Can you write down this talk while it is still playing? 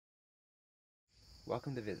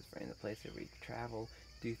Welcome to Visit Friend, the place where we travel,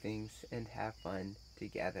 do things, and have fun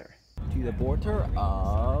together. To the border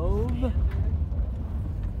of...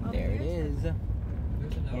 There it is,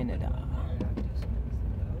 Canada.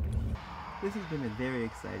 This has been a very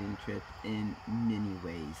exciting trip in many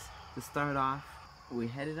ways. To start off, we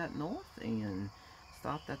headed up north and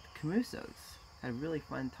stopped at the Camusos. Had a really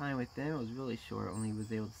fun time with them. It was really short, only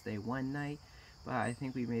was able to stay one night, but I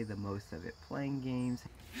think we made the most of it, playing games.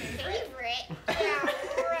 Favorite? Yeah,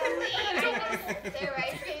 really. They're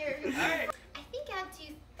my favorite. I think I'm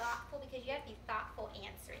too thoughtful because you have to be thoughtful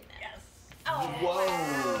answering them. Yes. Oh,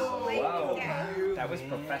 Whoa! Wow. That was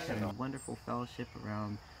professional. Wonderful fellowship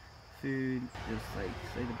around food, just like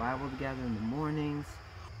study the Bible together in the mornings.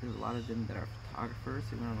 There's a lot of them that are photographers,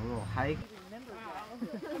 so we went on a little hike.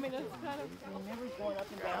 I mean, it's kind of going up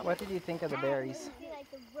and down. What did you think of the berries?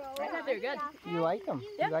 I thought they were good. You like them?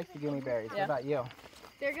 Yeah. You like the gummy berries. Yeah. What about you?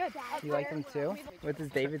 They're good. You like them too? What does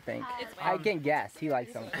David think? I can guess. He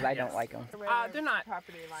likes them because I don't like them. They're not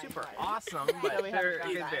super awesome, but they're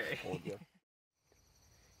good berries.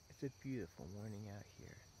 It's a beautiful morning out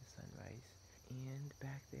here, the sunrise. And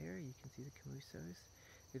back there you can see the Camusos.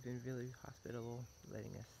 They've been really hospitable,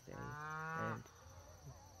 letting us stay. And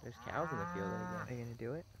there's cows in the field. Are you gonna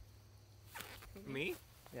do it? Me?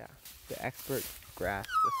 Yeah. The expert grass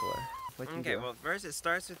whistler. What'd you Okay, do? well first it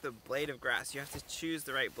starts with the blade of grass. You have to choose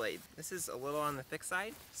the right blade. This is a little on the thick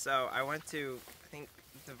side, so I want to, I think,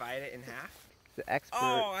 divide it in half. The expert.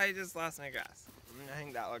 Oh, I just lost my grass. I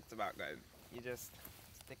think that looked about good. You just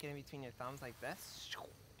stick it in between your thumbs like this,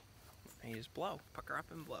 and you just blow. Pucker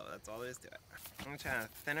up and blow. That's all there is to it. I'm gonna try a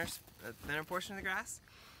thinner portion of the grass.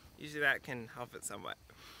 Usually that can help it somewhat.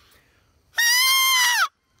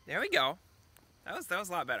 There we go. That was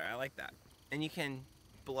a lot better. I like that. And you can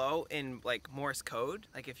blow in like Morse code.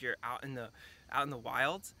 Like if you're out in the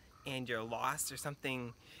wilds and you're lost or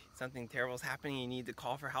something terrible is happening, and you need to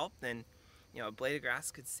call for help. Then, you know, a blade of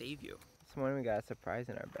grass could save you. This morning we got a surprise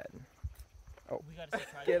in our bed. Oh, We got a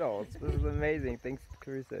surprise. Skittles. This is amazing. Thanks to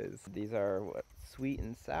Caruso's. These are what? Sweet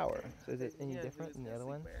and sour. So is it any different than the other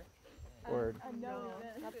ones? Or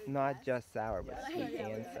not just sour, but sweet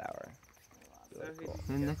and sour. Really cool.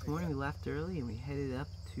 And the next morning we left early and we headed up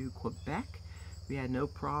to Quebec. We had no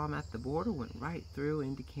problem at the border, went right through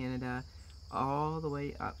into Canada, all the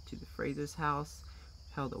way up to the Fraser's house.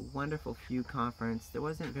 Held a wonderful Few conference. There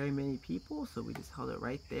wasn't very many people, so we just held it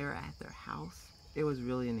right there at their house. It was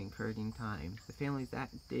really an encouraging time. The families that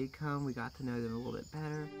did come, we got to know them a little bit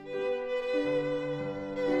better.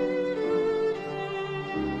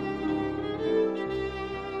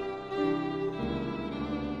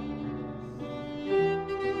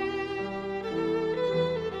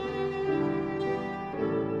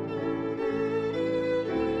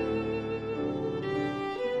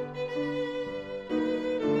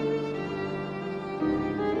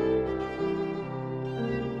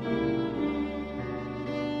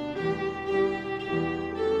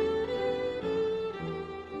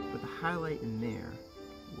 Highlight in there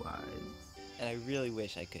was, and I really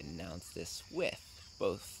wish I could announce this with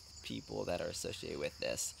both people that are associated with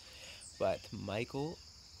this, but Michael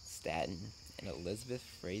Staddon and Elizabeth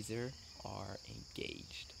Fraser are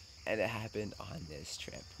engaged, and it happened on this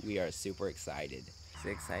trip. We are super excited. It's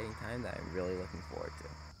an exciting time that I'm really looking forward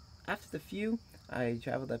to. After the Few, I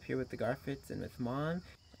traveled up here with the Garfits and with Mom.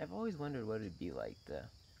 I've always wondered what it'd be like to,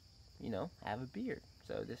 you know, have a beard.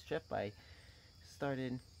 So this trip I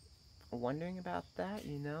started wondering about that,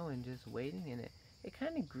 you know, and just waiting, and it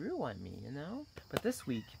kind of grew on me, you know. But this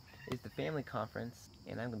week is the family conference,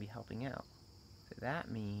 and I'm gonna be helping out. So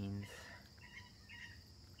that means,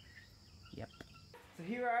 yep. So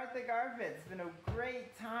here are the Garfits. It's been a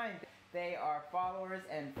great time. They are followers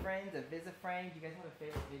and friends of Visit Friend. Do you guys have a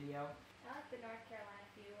favorite video? I like the North Carolina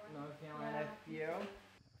Few one. North Carolina Few.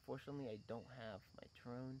 Unfortunately, I don't have my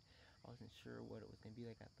drone. I wasn't sure what it was gonna be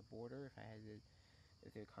like at the border,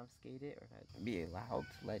 if they would confiscate it or if I'd be allowed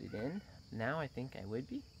to let it in. Now I think I would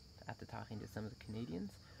be, after talking to some of the Canadians.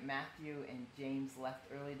 Matthew and James left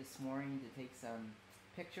early this morning to take some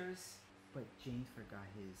pictures, but James forgot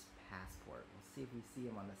his passport. We'll see if we see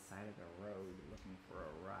him on the side of the road looking for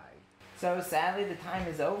a ride. So sadly the time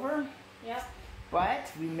is over. Yep.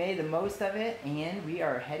 But we made the most of it, and we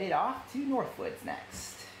are headed off to Northwoods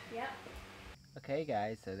next. Yep. Okay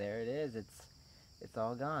guys, so there it is. It's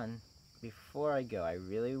all gone. Before I go, I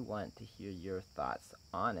really want to hear your thoughts,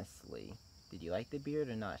 honestly. Did you like the beard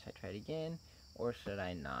or not? Should I try it again, or should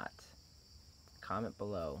I not? Comment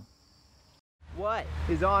below. What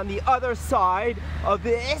is on the other side of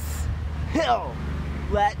this hill?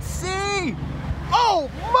 Let's see! Oh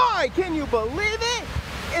my, can you believe it?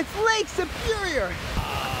 It's Lake Superior!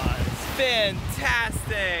 Oh, it's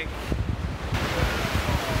fantastic!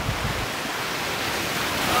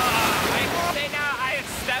 I can say now I have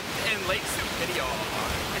stepped in Lake Superior.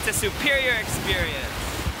 It's a superior experience.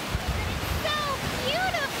 So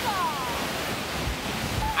beautiful!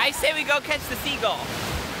 I say we go catch the seagull.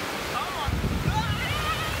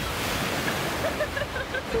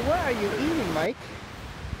 So what are you eating, Mike?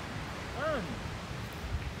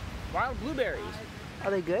 Wild blueberries. Are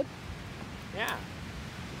they good? Yeah.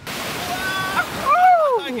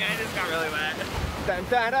 Oh! Okay, I just got really wet. Dun,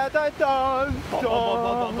 dun, dun, dun, dun, dun. Dun,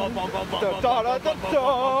 dun, dun, dun, dun.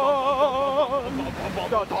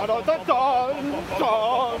 Dun, dun, dun, dun, dun.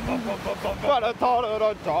 Dun, dun, dun,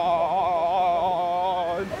 dun, dun.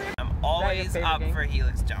 I'm always favorite up game? for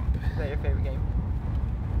helix jump. Is that your favorite game?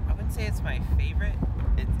 I wouldn't say it's my favorite.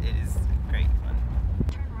 It is great fun.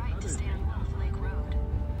 Turn right to stay on Wolf Lake Road.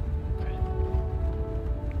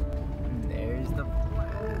 And there's the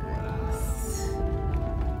place.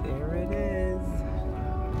 There it is.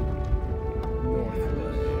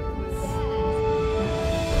 Northwoods.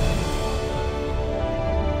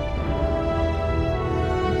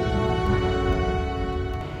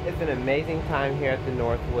 It's been an amazing time here at the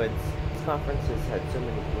Northwoods. This conference has had so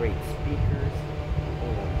many great speakers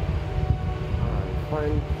and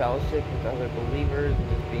fun fellowship with other believers and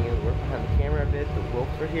just being able to work behind the camera a bit. The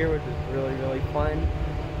Wilks were here, which was really, really fun.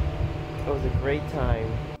 It was a great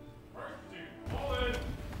time.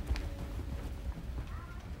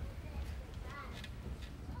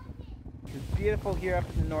 It's beautiful here up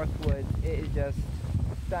in the Northwoods. It is just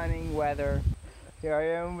stunning weather. Here I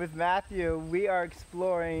am with Matthew. We are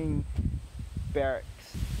exploring barracks.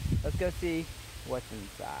 Let's go see what's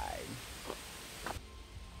inside.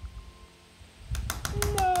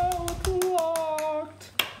 No, it's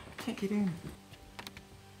locked. Can't get in.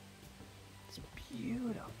 It's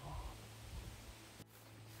beautiful.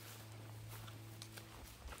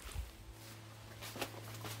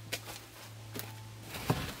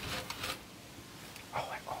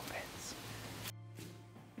 Oh, it opens.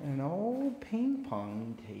 An old ping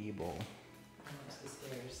pong table. The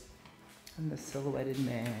stairs. And the silhouetted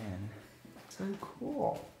man. So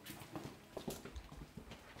cool.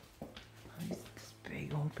 Nice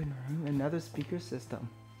big open room. Another speaker system.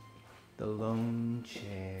 The lone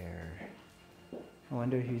chair. I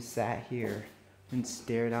wonder who sat here and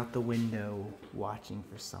stared out the window watching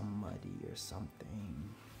for somebody or something.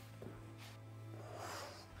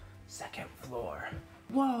 Second floor.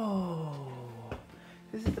 Whoa!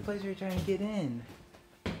 This is the place where you're trying to get in.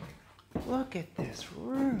 Look at this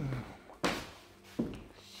room.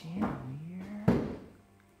 Chandelier.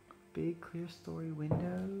 Big clear story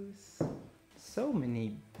windows. So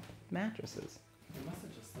many mattresses. They must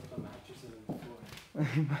have just left the mattresses on the floor.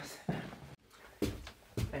 You must have.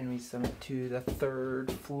 And we summit to the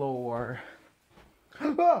third floor.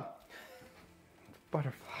 Ah!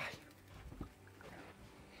 Butterfly.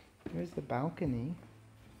 There's the balcony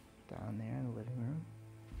down there in the living room.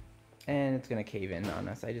 And it's gonna cave in on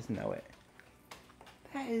us, I just know it.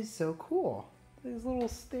 That is so cool. There's a little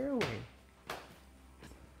stairway.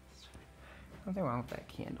 Nothing wrong with that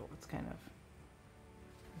candle, it's kind of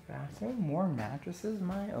fast. There are more mattresses,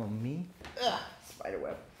 my oh me. Ugh, spider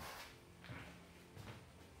web.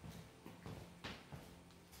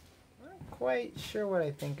 Not quite sure what I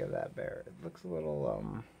think of that bear. It looks a little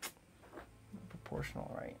proportional,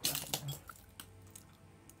 right?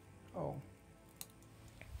 Oh.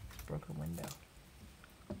 Broken window.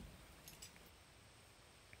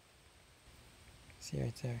 See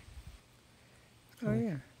right there. Oh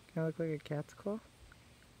yeah. Kind of look like a cat's claw?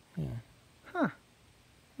 Yeah. Huh.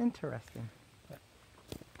 Interesting.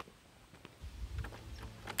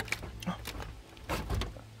 Oh.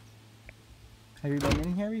 Have you been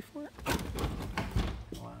in here before? A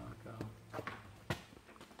while ago.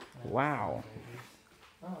 Wow.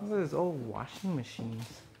 Look at those old washing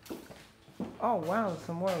machines. Oh wow, there's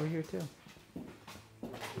some more over here too.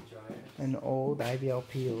 An old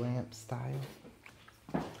IVLP lamp style.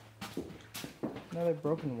 Another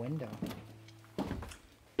broken window.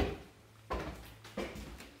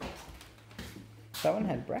 That one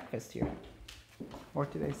had breakfast here.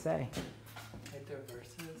 What do they say? Right there,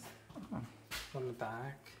 verses. Oh. On the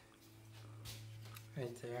back.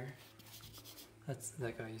 Right there. That's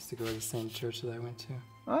that guy used to go to the same church that I went to.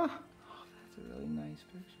 Oh, that's a really nice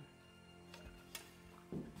picture.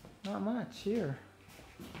 Not much here.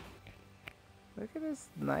 Look at this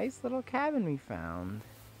nice little cabin we found.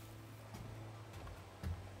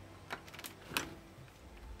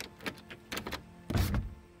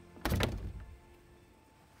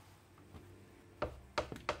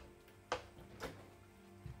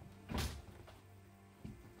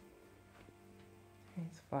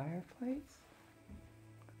 fireplace?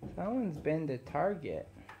 Someone's been to Target.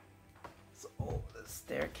 Oh, the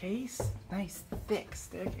staircase. Nice thick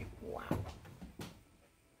staircase. Wow.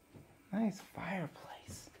 Nice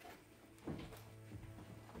fireplace.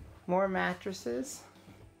 More mattresses.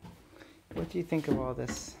 What do you think of all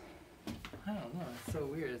this? I don't know. It's so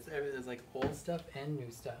weird. There's like old stuff and new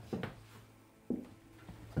stuff.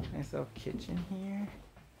 Nice little kitchen here.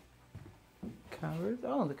 Cupboards.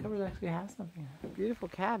 Oh, the cupboards actually have something. Beautiful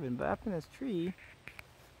cabin, but up in this tree,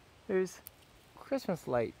 there's Christmas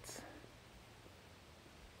lights.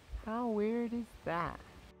 How weird is that?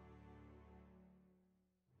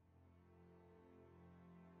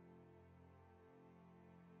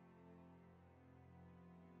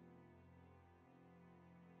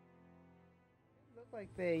 Look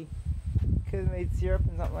like they could have made syrup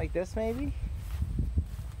in something like this, maybe.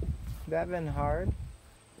 That been hard.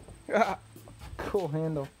 Cool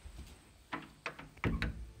handle.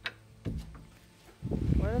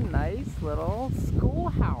 What a nice little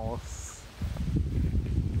schoolhouse.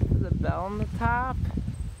 There's a bell on the top.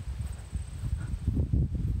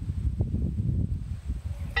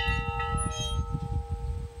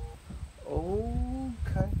 Old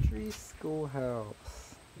country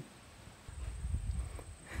schoolhouse.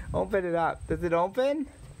 Open it up. Does it open?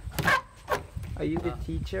 Are you the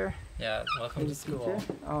teacher? Yeah, welcome to school.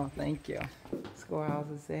 Teacher? Oh, thank you.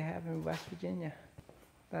 Schoolhouses they have in West Virginia.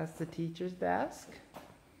 That's the teacher's desk.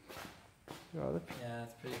 Yeah,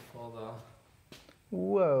 it's pretty full though.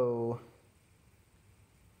 Whoa.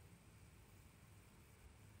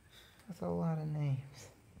 That's a lot of names.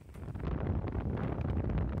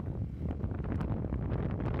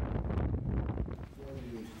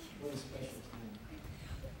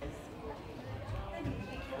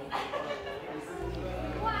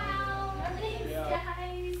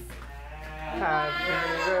 Happy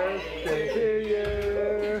birthday to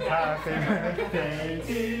you. Happy birthday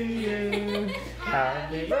to you.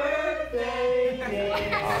 Happy birthday.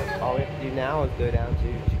 All we have to do now is go down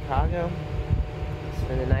to Chicago,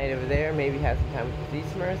 spend the night over there, maybe have some time with the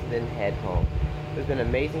Eastmers, and then head home. It's been an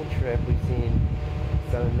amazing trip. We've seen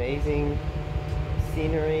some amazing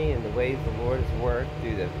scenery and the ways the Lord has worked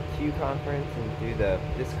through the Q conference and through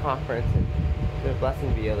this conference, and it's been a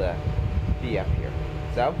blessing to be able to be up here.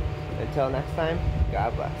 So, until next time,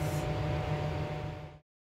 God bless.